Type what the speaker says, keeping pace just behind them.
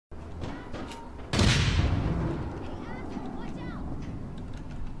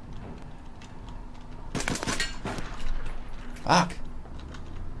Fuck.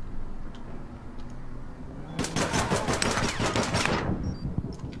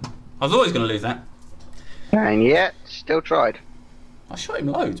 I was always going to lose that. And yet, still tried. I shot him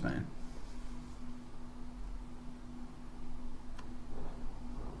loads, man.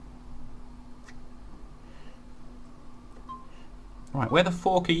 Right, where the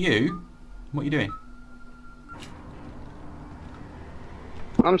fork are you? What are you doing?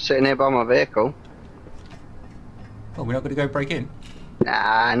 I'm sitting here by my vehicle. Oh, we're not going to go break in?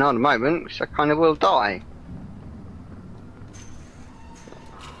 Nah, not at the moment, because I kind of will die.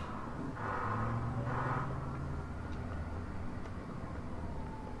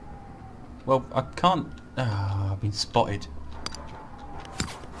 Well, I can't... Oh, I've been spotted.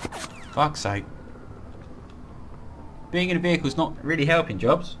 Fuck's sake. Being in a vehicle's not really helping,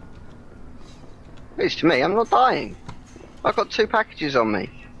 Jobs. It's to me, I'm not dying. I've got 2 packages on me.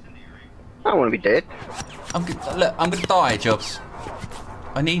 I don't want to be dead. Look, I'm going to die, Jobs.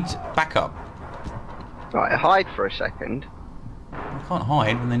 I need backup. Right, hide for a second. I can't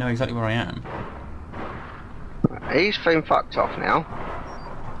hide when they know exactly where I am. Right, he's been fucked off now.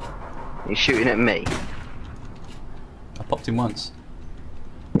 He's shooting at me. I popped him once.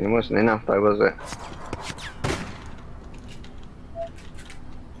 It wasn't enough though, was it?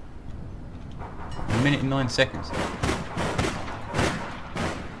 A minute and 9 seconds.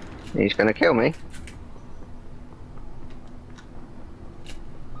 He's gonna kill me.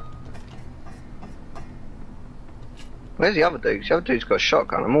 Where's the other dude? The other dude's got a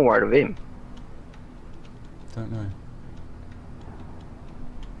shotgun. I'm all worried of him. Don't know.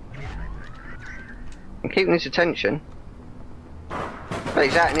 I'm keeping his attention. But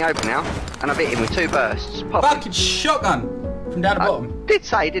he's out in the open now, and I've hit him with 2 bursts. Pop him. Fucking shotgun! From down the bottom. I did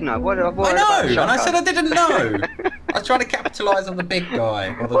say, didn't I? What did I worry I about know, and I said I shotgun? didn't know. I was trying to capitalise on the big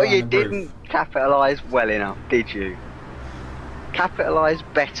guy. Or the Well, guy you on the roof. didn't capitalise well enough, did you? Capitalise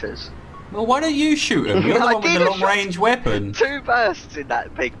betters. Well, why don't you shoot him? You're the I one with did the a long shot. range weapon. 2 bursts in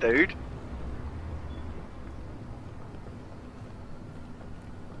that big dude.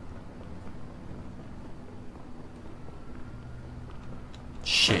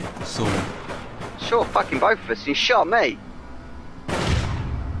 Shit, I saw him. Sure, fucking both of us. He shot me.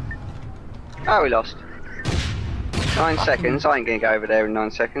 Oh, we lost. 9 seconds. I ain't gonna go over there in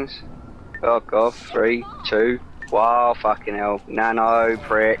 9 seconds. Fuck off. 3, 2. Wow, fucking hell. Nano,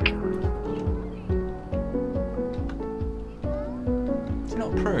 prick. It's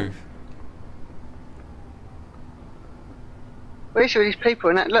not proof. Where's all these people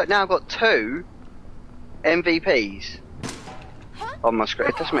in that? Look, now I've got 2 MVPs on my screen.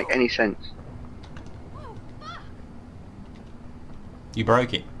 It doesn't make any sense. You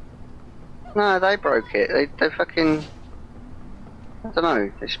broke it. No, they broke it. They fucking... I don't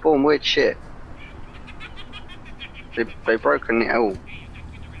know. They spawn weird shit. They broken it all.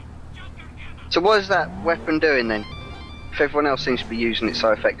 So what is that weapon doing then? If everyone else seems to be using it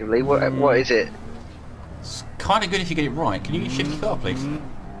so effectively, what is it? It's kind of good if you get it right. Can you shift your car, please?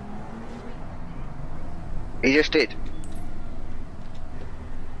 He just did.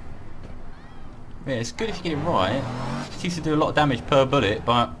 Yeah, it's good if you get it right. It seems to do a lot of damage per bullet,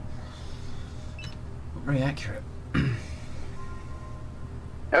 but not very accurate.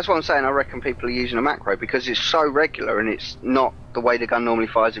 That's what I'm saying. I reckon people are using a macro because it's so regular and it's not the way the gun normally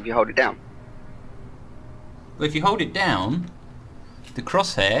fires if you hold it down. Well, if you hold it down, the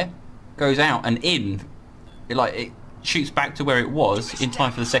crosshair goes out and in. It shoots back to where it was in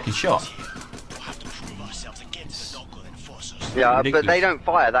time for the second shot. Yeah, ridiculous. but they don't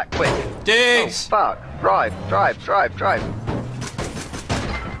fire that quick. Diggs! Oh, fuck. Drive.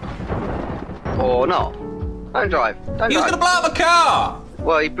 Or not. Don't drive. Don't He was drive. gonna blow up a car!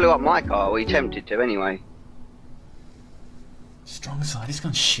 Well, he blew up my car, or he attempted to anyway. Strong side, this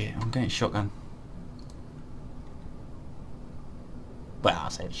gun's shit. I'm getting shotgun. Well, I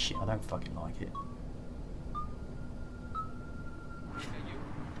said shit, I don't fucking like it.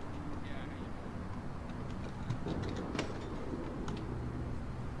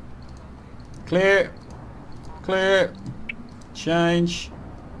 Clear. Clear. Change.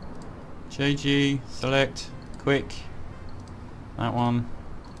 JG. Select. Quick. That one.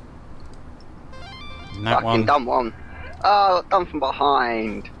 And that Fucking one. dumb one. Oh, done from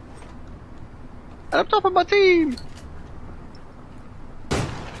behind. And I'm top of my team.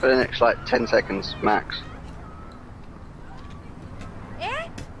 For the next like 10 seconds max.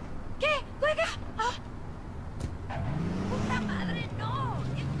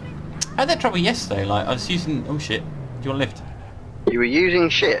 I had that trouble yesterday, like I was using, oh shit, do you want a lift? You were using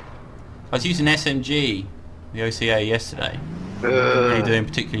shit. I was using SMG, the OCA yesterday. Really doing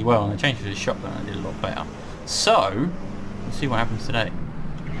particularly well, and I changed it to a shotgun and I did a lot better. So, Let's see what happens today.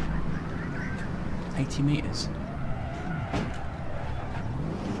 80 meters.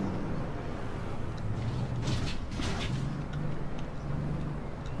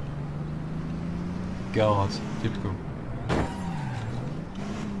 God, typical.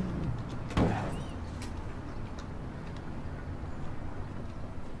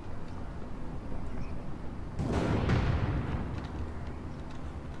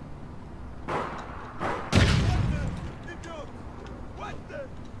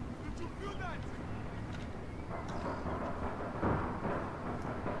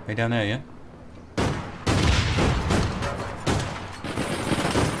 Hey, down there, yeah?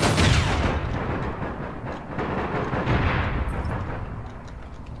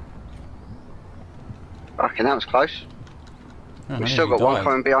 Fucking, that was close. Oh, We've still got one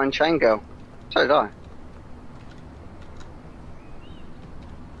coming behind Chain Girl. So did I.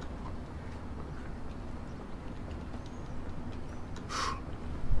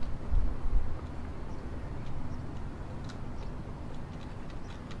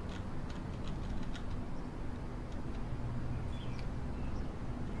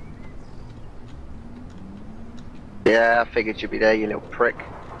 Yeah, I figured you'd be there, you little prick.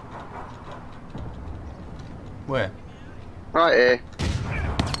 Where? Right here.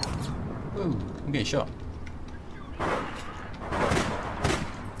 Ooh, I'm getting shot.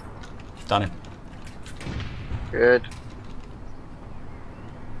 Done him. Good.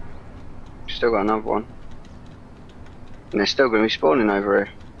 Still got another one. And they're still going to be spawning over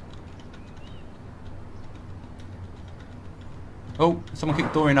here. Oh, someone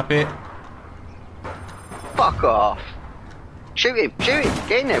kicked Dorian up here. Fuck off! Shoot him! Shoot him!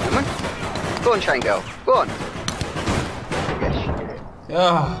 Get in there, woman! Go on, Chain Girl. Go on! Yes, you did it.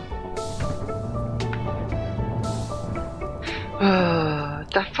 Ah.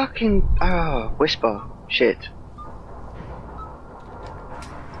 That fucking... Whisper. Shit.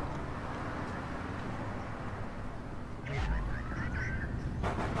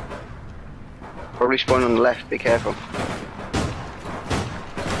 Probably spawn on the left, be careful.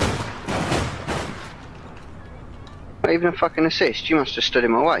 Not even a fucking assist, you must have stood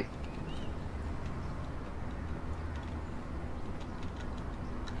in my way.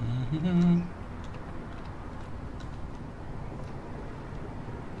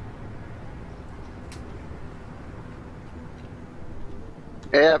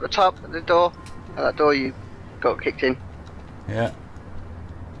 Yeah, at the top, at the door. At that door you got kicked in. Yeah.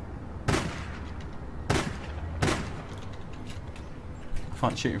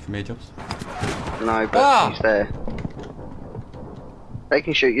 Can't shoot him from here, Jobs. No, but he's there. They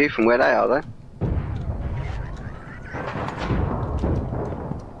can shoot you from where they are, though.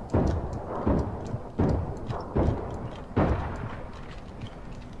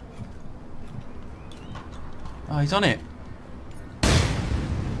 Oh, he's on it.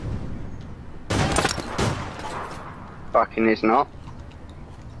 Fucking is not.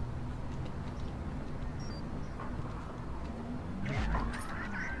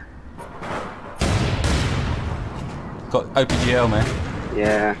 Got O-PGL, man.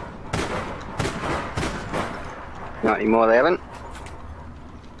 Yeah. Not anymore, they haven't.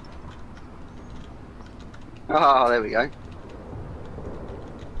 Oh, there we go.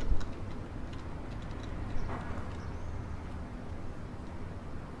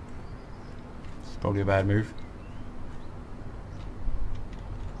 It's probably a bad move.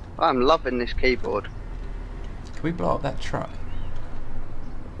 I'm loving this keyboard. Can we blow up that truck?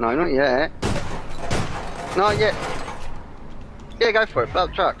 No, not yet. Not yet. Yeah, go for it. Blow up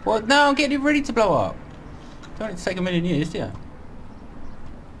the truck. Well, no, I'm getting it ready to blow up. Don't need to take a million years, do you?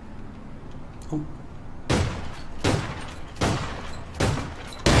 Oh.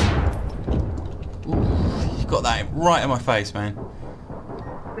 Ooh, you got that right in my face, man.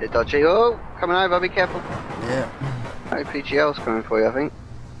 Bit dodgy. Oh, coming over. Be careful. Yeah. O-PGL's coming for you, I think.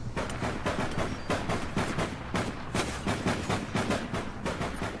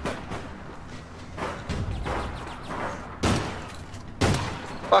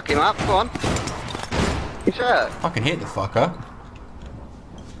 Fuck him up, go on. He's hurt. I can hit the fucker.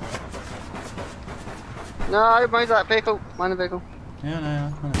 No, mind that vehicle. Mind the vehicle. Yeah,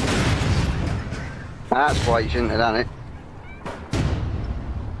 no. That's why you shouldn't have done it.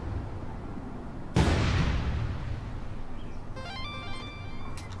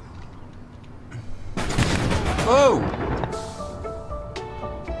 Whoa!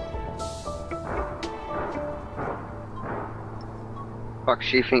 What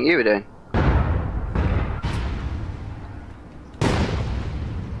do you think you were doing?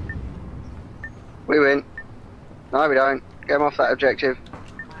 We win. No, we don't. Get him off that objective.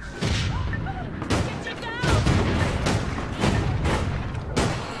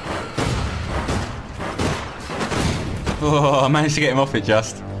 Oh, I managed to get him off it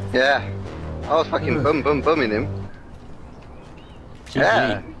just. Yeah. I was fucking bumming him. GG.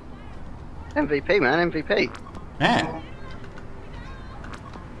 Yeah. MVP, man, MVP. Yeah.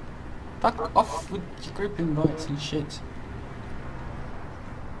 Fuck off with your group invites and shit.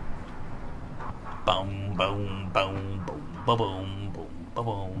 Boom, boom, boom, boom, boom, boom, boom,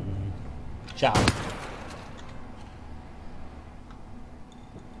 boom. Ciao.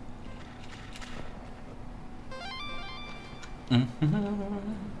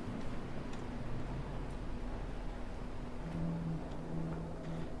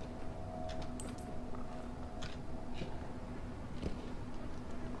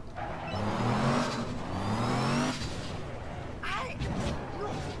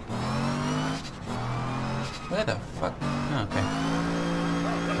 Where the fuck? Oh, okay.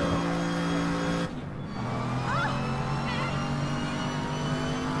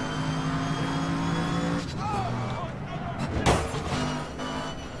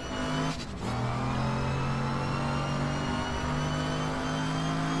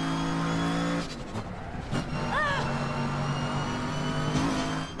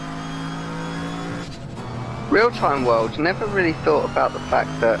 Real-time worlds never really thought about the fact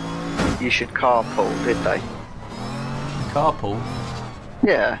that you should carpool, did they? Carpool?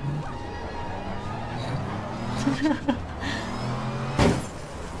 Yeah.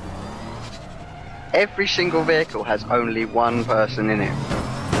 Every single vehicle has only one person in it.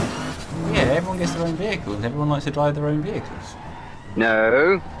 Yeah, everyone gets their own vehicles. Everyone likes to drive their own vehicles.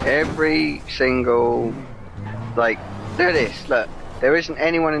 No, every single... Like, look at this, look. There isn't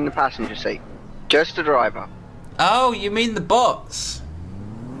anyone in the passenger seat. Just the driver. Oh, you mean the bots?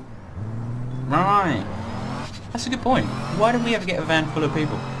 Right. That's a good point. Why don't we ever get a van full of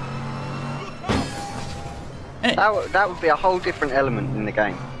people? That would be a whole different element in the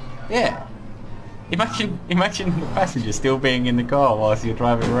game. Yeah. Imagine the passenger still being in the car whilst you're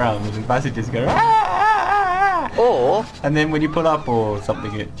driving around and the passengers go ah, ah, ah, ah. Or... And then when you pull up or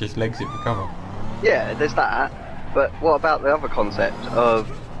something it just legs it for cover. Yeah, there's that. But what about the other concept of...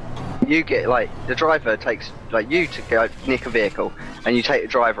 You get, like, the driver takes, like, you to go nick a vehicle and you take the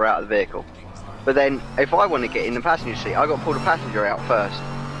driver out of the vehicle. But then, if I want to get in the passenger seat, I got to pull the passenger out first.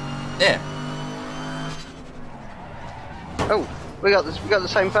 Yeah. Oh, we got the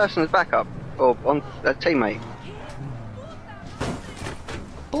same person as backup, or on a teammate.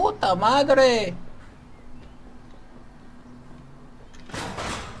 Puta madre!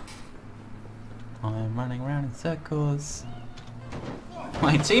 I'm running around in circles.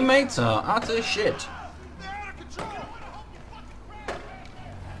 My teammates are utter shit.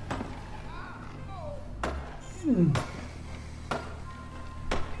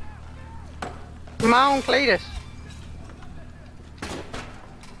 Come on, Cletus.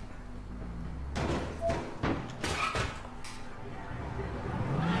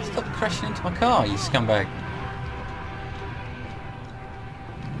 Stop crashing into my car, you scumbag.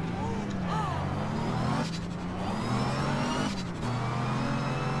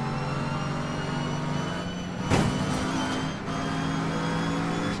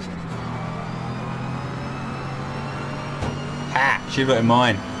 Ha! Should've got in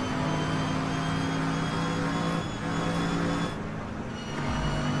mine.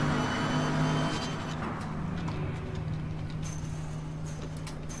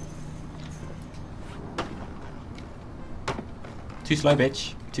 Too slow,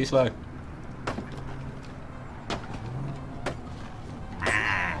 bitch. Too slow.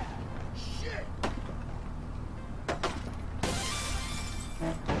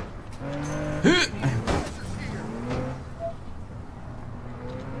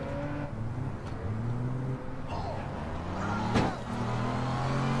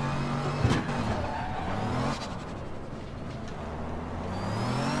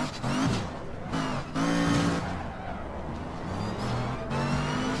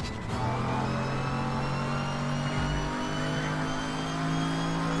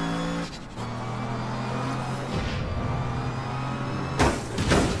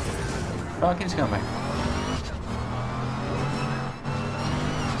 Fucking scumbag.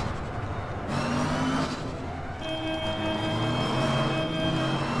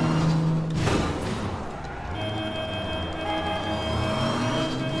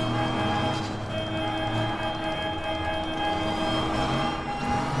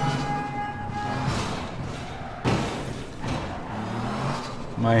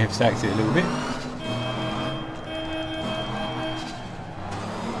 May have stacked it a little bit.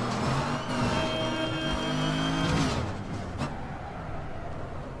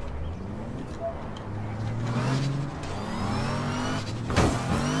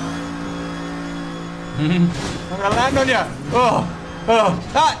 gonna land on you. Oh.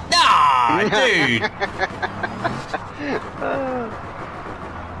 Oh. Ah, dude.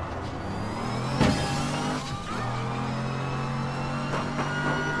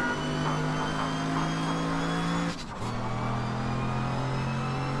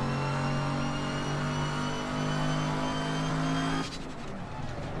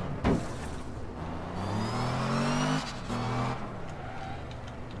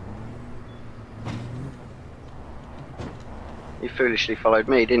 You foolishly followed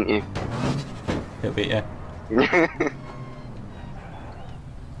me, didn't you? A little bit, yeah.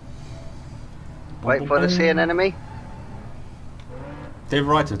 Wait for to see an enemy.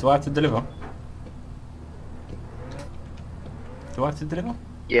 Deliver items. Do I have to deliver? Do I have to deliver?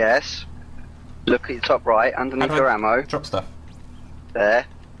 Yes. Look at your top right, underneath your ammo. Drop stuff. There.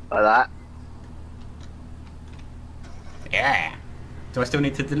 Like that. Yeah. Do I still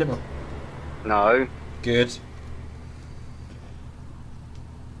need to deliver? No. Good.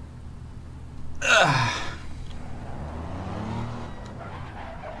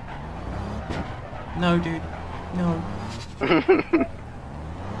 No, dude. No.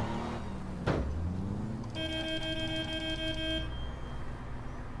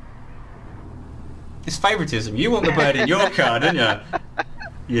 It's favouritism. You want the bird in your car, don't you?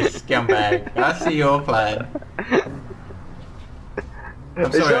 You scumbag. I see your plan.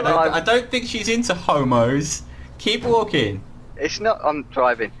 I'm sorry, I don't think she's into homos. Keep walking. It's not. I'm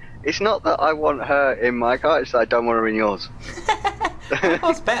driving. It's not that I want her in my car. It's that I don't want her in yours. My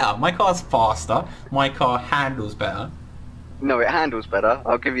car's better. My car's faster. My car handles better. No, it handles better.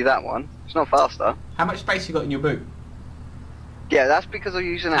 I'll give you that one. It's not faster. How much space you got in your boot? Yeah, that's because I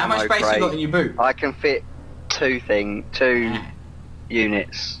use an ammo How much space crate. you got in your boot? I can fit two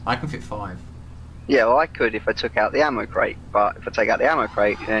units. I can fit 5. Yeah, well, I could if I took out the ammo crate, but if I take out the ammo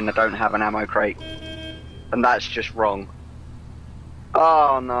crate, then I don't have an ammo crate, and that's just wrong.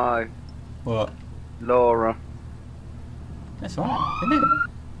 Oh no. What? Laura. That's alright, isn't it?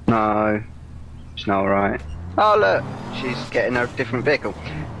 No, it's not right. Oh look, she's getting a different vehicle.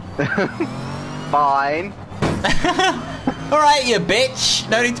 Fine. Alright, you bitch.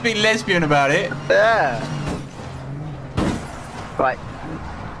 No need to be lesbian about it. Yeah. Right.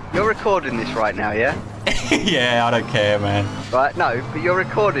 You're recording this right now, yeah? Yeah, I don't care, man. Right, no, but you're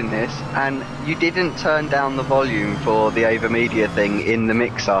recording this, and you didn't turn down the volume for the AVerMedia thing in the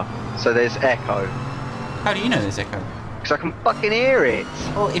mixer, so there's echo. How do you know there's echo? Because I can fucking hear it.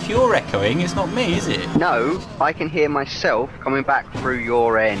 Well, if you're echoing, it's not me, is it? No, I can hear myself coming back through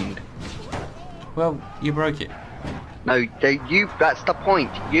your end. Well, you broke it. No, that's the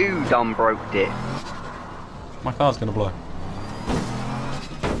point. You done broke it. My car's gonna blow.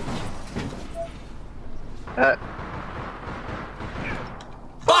 Fuck!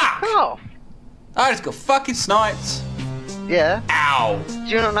 Oh, I just got fucking sniped. yeah. Ow!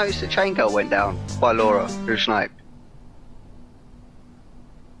 Did you not notice the chain girl went down by Laura, who sniped?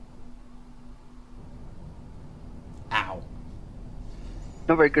 Ow.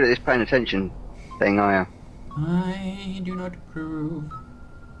 Not very good at this paying attention thing, are you? I do not approve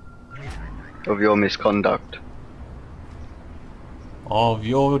Of your misconduct. of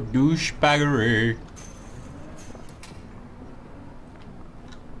your douchebaggery.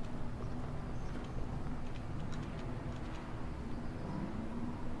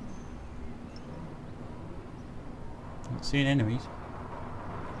 Not seeing enemies.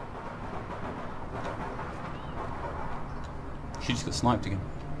 She just got sniped again.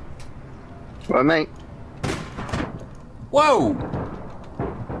 Well, mate. Whoa!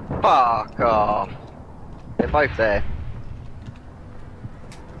 Fuck off. They're both there.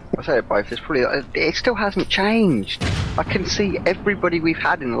 I say they're both. It's probably. It still hasn't changed. I can see everybody we've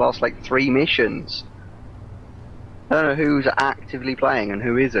had in the last like 3 missions. I don't know who's actively playing and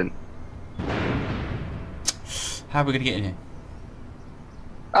who isn't. How are we gonna get in here?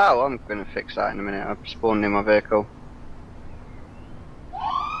 Oh, I'm gonna fix that in a minute. I've spawned in my vehicle.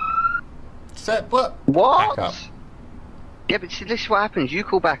 So, what? What? Back up. Yeah, but see, this is what happens. You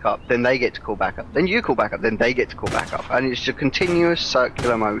call back up, then they get to call back up. Then you call back up, then they get to call back up. And it's a continuous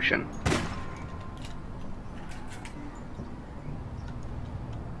circular motion.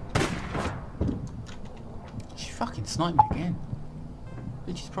 She fucking sniped me again.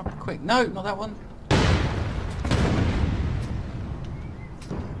 Bitch is proper quick. No, not that one.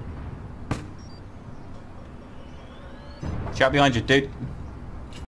 Shout behind you, dude.